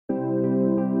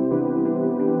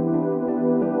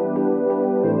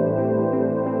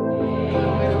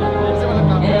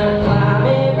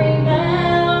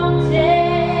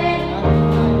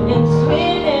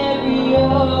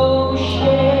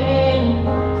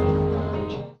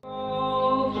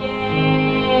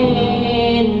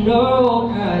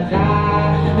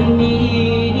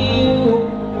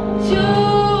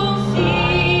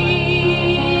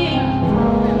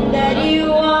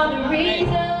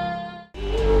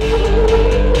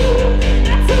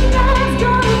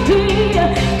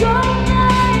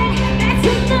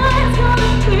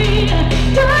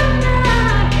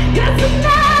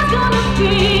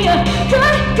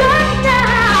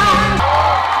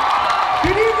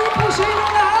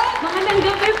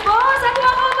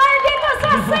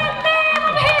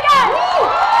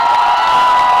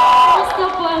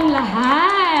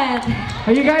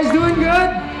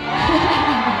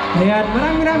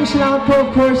Ayan, maraming salamat po,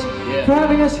 of course, for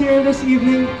having us here this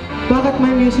evening. Bakit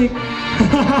may music?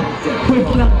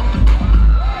 Wait lang.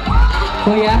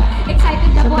 Kuya?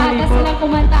 Excited na po ata silang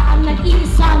kumanta ang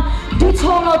nag-iisang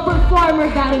total performer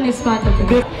Darren Espanto.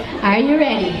 Are you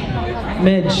ready?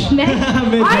 Medj.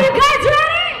 Are you guys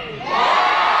ready?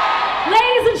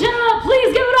 Ladies and gentlemen,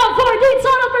 please give it up for the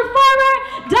total performer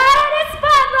Darren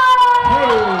Espanto!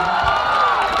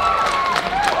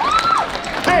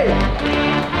 Hey!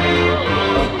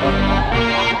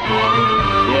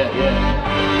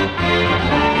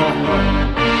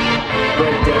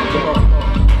 Breakdown, come on.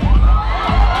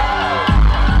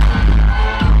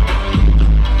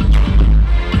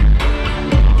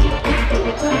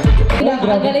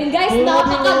 Napakagaling guys,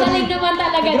 napakagaling naman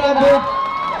talaga, diba?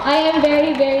 I am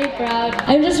very, very proud.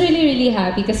 I'm just really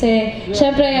happy kasi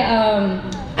syempre,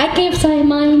 I came sa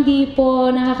mga hindi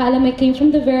po nakakaalam, I came from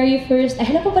the very first,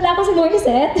 hello po pala ako sa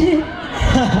Morissette.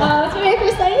 It's my very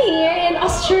first time here in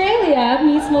Australia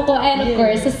mismo po, and of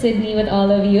course sa Sydney with all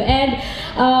of you, and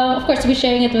of course to be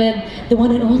sharing it with the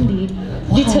one and only,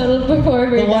 the total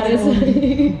performer,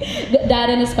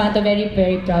 Darren Espanto. Very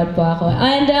proud po ako.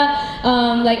 And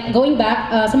like going back,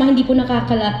 sa mga hindi po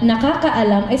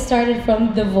nakakaalam, I started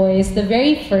from The Voice, the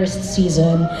very first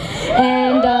season.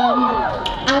 And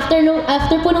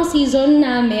after po ng season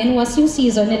namin was yung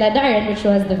season nila Darren, which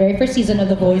was the very first season of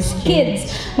The Voice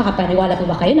Kids. Makapaniwala po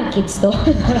ba kayo na kids to?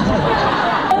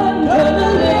 I'm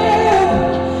gonna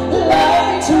live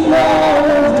like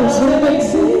tomorrow doesn't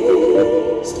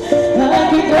exist, like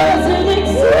it doesn't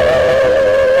exist.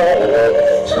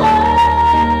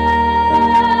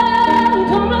 I'm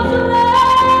gonna fly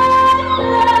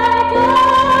like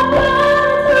a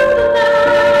bird through the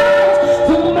night,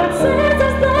 through my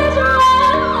senses that you're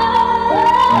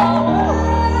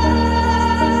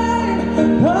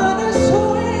Gonna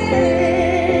swing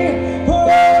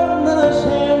from the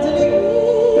chandelier,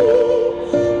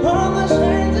 from the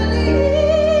chandelier.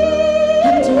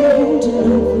 I'm trying to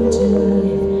live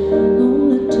all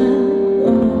the time,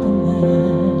 open my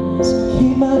eyes.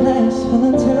 Keep my eyes full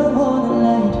until morning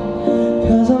light,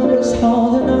 'cause I'm just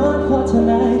holding on for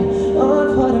tonight, on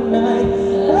for tonight.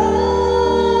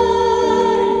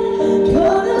 I'm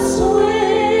gonna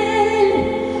swing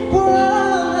from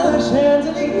the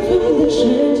chandelier, From the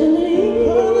chandelier.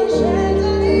 from the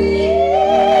chandelier.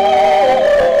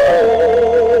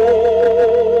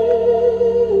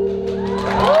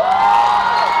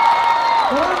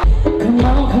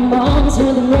 Come on,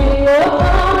 turn the radio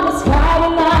on. It's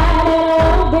Friday night and I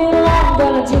won't be long.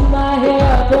 Gonna do my hair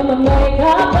up, put my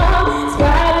makeup on. It's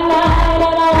Friday night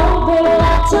and I won't be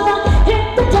long till I hit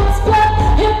the dance floor,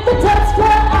 hit the dance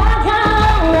floor. I got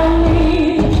all I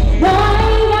need. No, I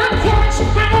ain't got cash,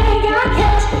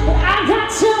 but I got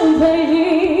you,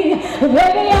 baby.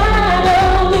 Baby, I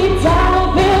don't need dollar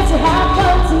bills to have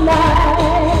fun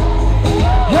tonight.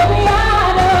 Baby, I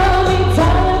don't need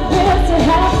dollar bills to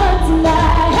have fun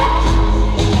tonight.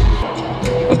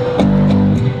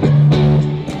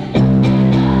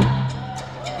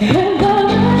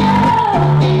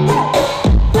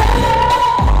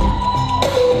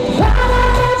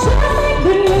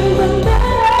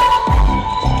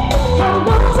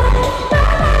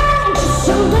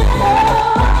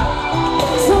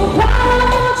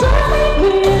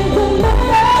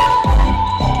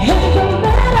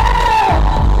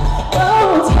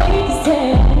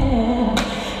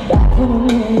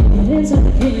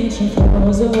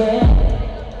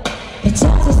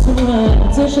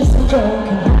 It's just a joke,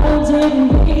 and how did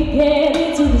we get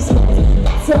into this mess?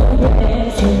 It's so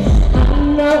aggressive. I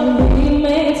know we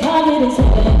may target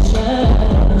attention.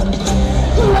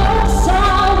 Love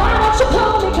song, why don't you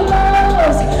pull me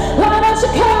close? Why don't you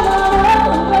come on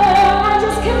over? I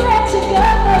just can't let you go.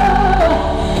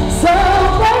 So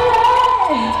baby,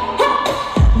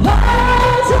 why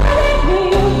don't you make me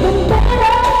even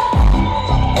better?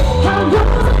 I'm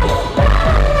losing my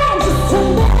mind just a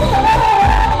minute.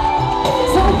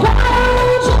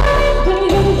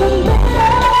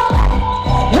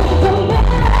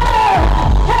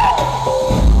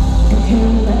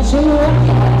 Come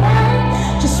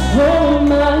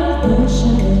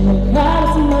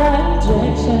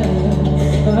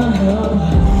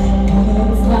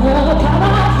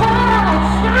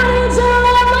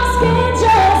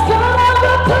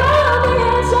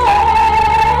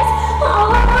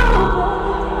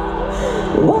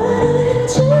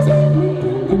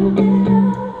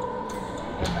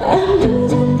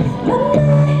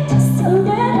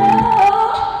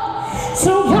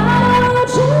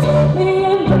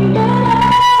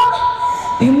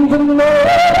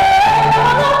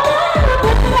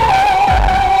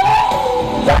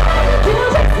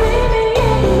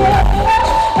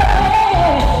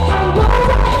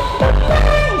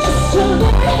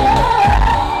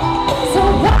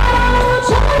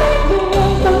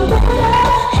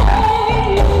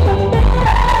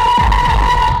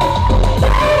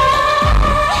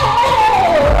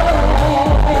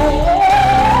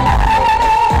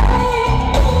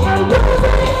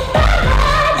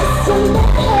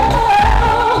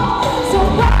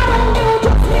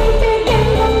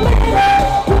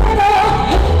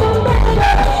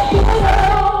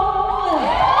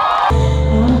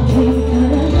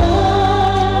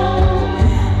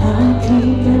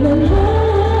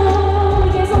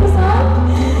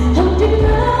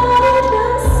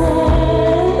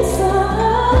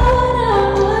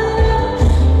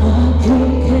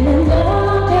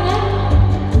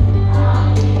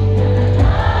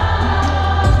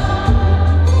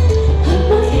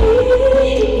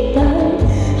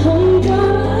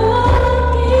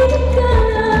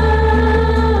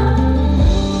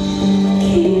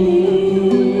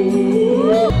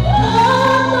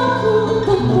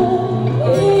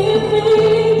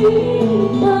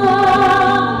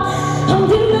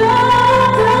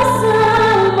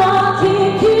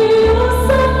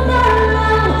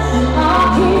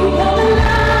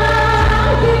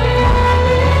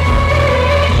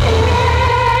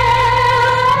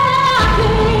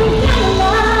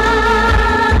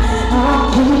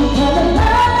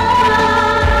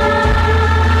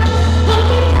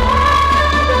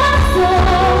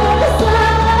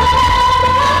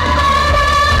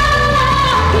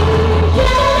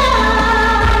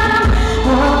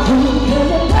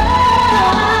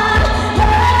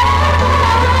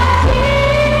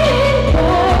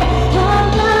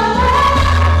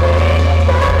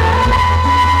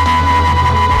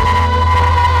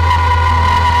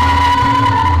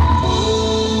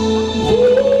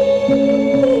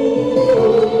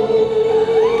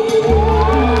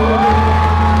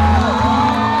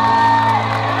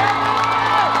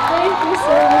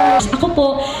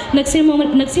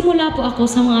nagsimula po ako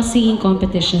sa mga singing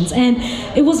competitions. And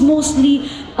it was mostly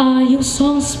yung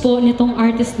songs po nitong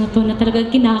artist na to na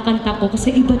talagang kinakanta ko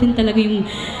kasi iba din talaga yung,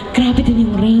 grabe din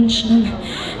yung range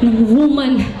ng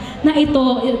woman na ito,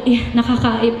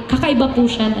 kakaiba po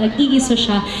siya, nag-iisa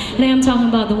siya. And I am talking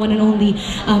about the one and only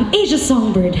Asia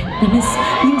Songbird,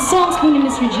 yung songs po ni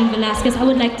Miss Regine Velasquez. I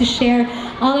would like to share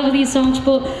all of these songs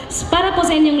po para po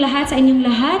sa inyong lahat,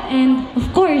 and of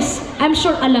course, I'm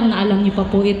sure alam na alam niyo pa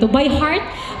po ito by heart.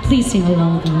 Please sing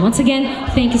along with me. Once again,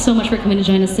 thank you so much for coming to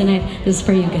join us tonight. This is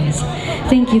for you guys.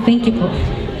 Thank you po.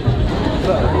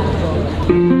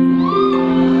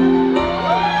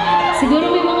 Siguro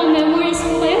may mga memories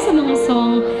po kayo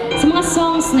sa mga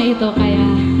songs na ito, kaya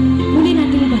muli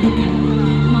natin ibalikan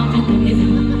mga kanta nito.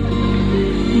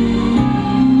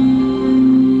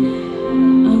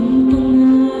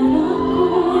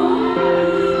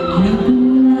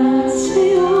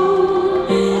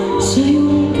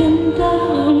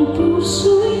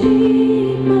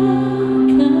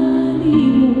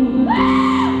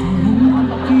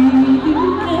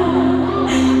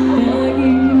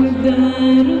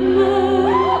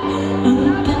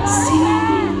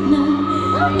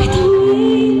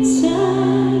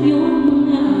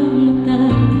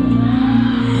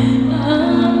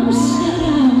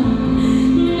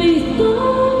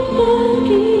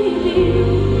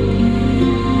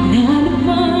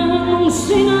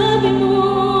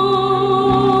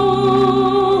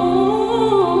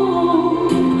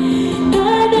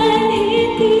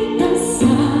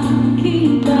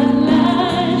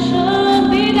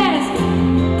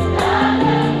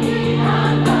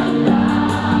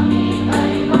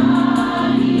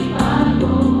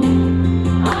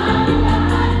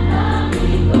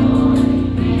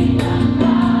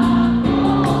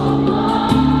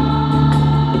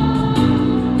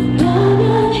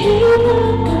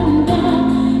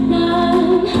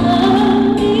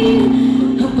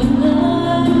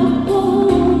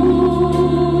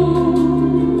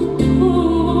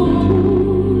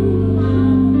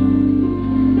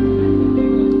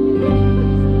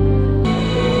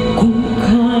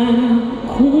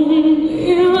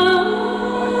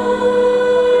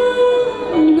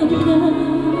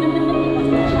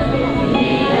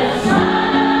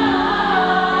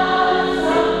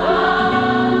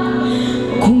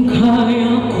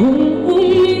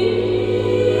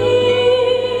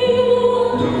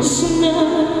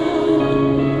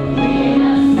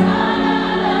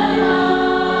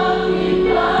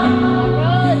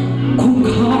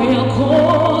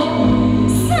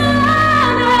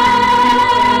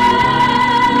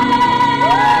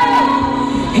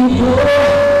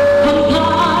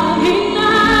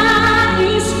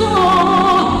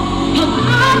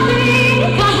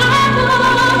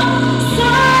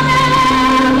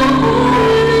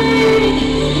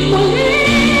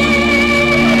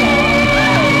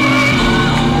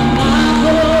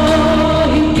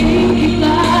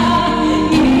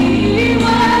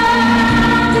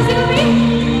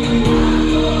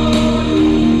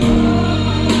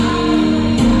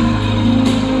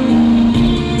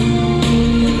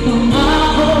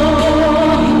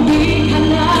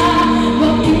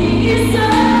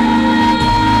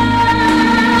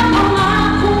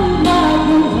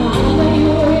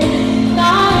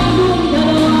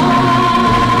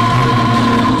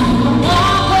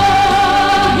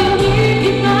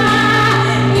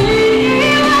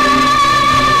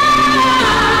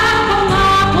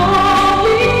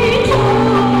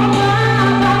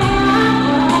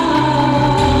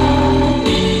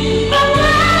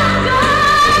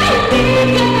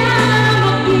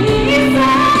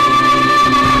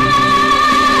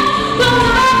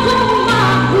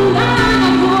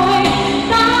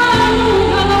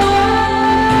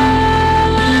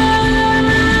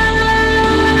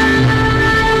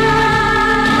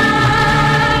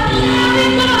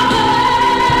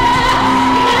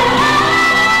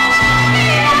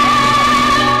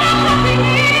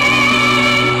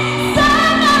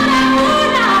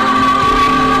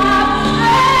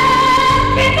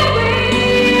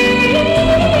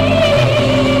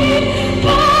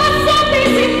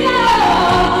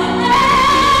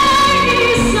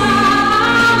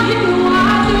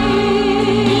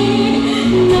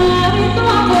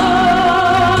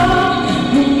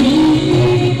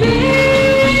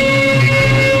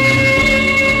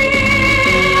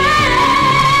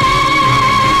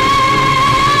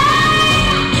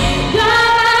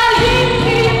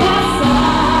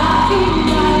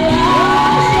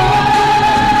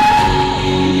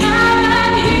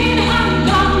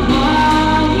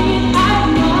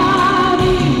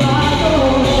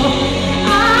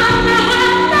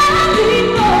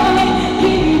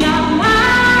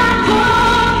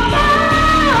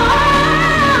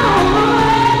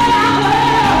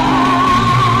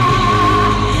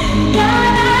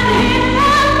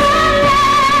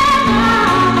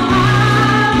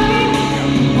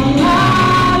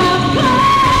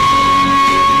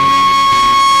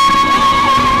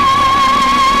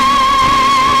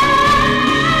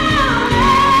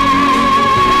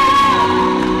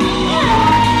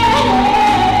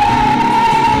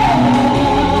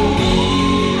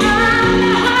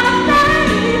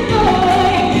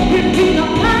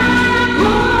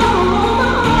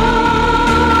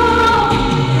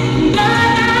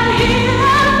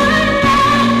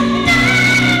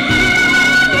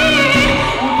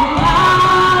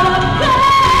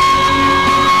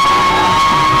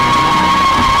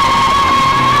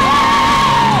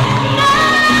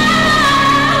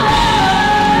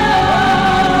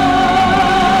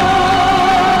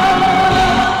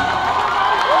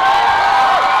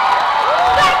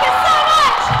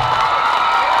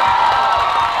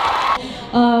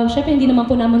 syempre hindi naman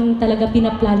po naman talaga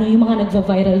pinaplano yung mga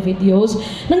nagva-viral videos.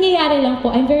 Nangyayari lang po.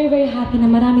 I'm very, very happy na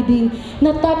marami ding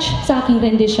na-touch sa aking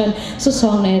rendition sa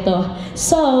song na ito.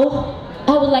 So,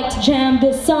 I would like to jam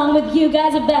this song with you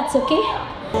guys if that's okay?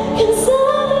 'Cause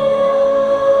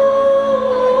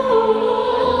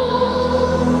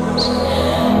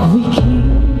we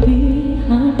keep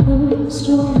behind closed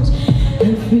doors.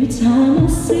 Every time I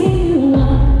see you,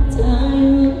 I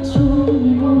look through.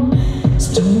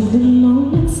 Stolen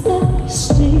moments that we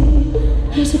stay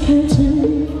as a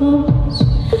curtain falls.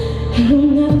 It'll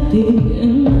never be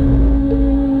enough.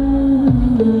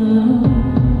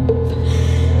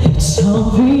 It's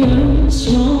obvious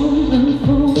wrong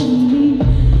for me.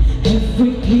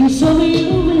 Every piece of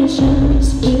you is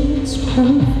just fits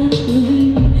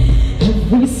perfectly.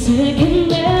 Every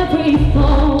second, every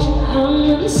fall,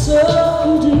 I'm in so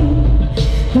deep,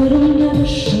 but I'll never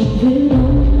show it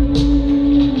on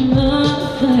my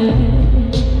face.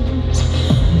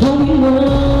 But we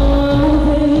know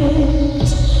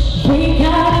this, we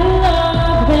got a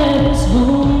love that is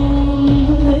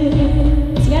homeless.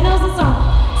 Yeah, knows the song.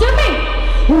 Sing me.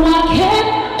 Why can't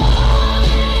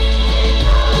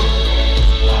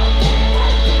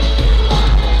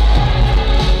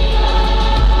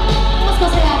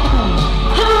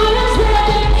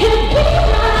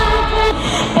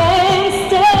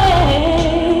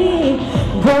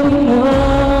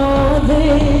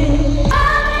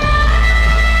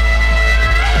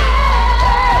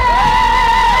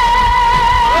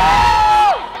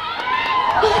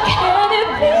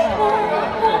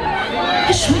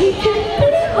we can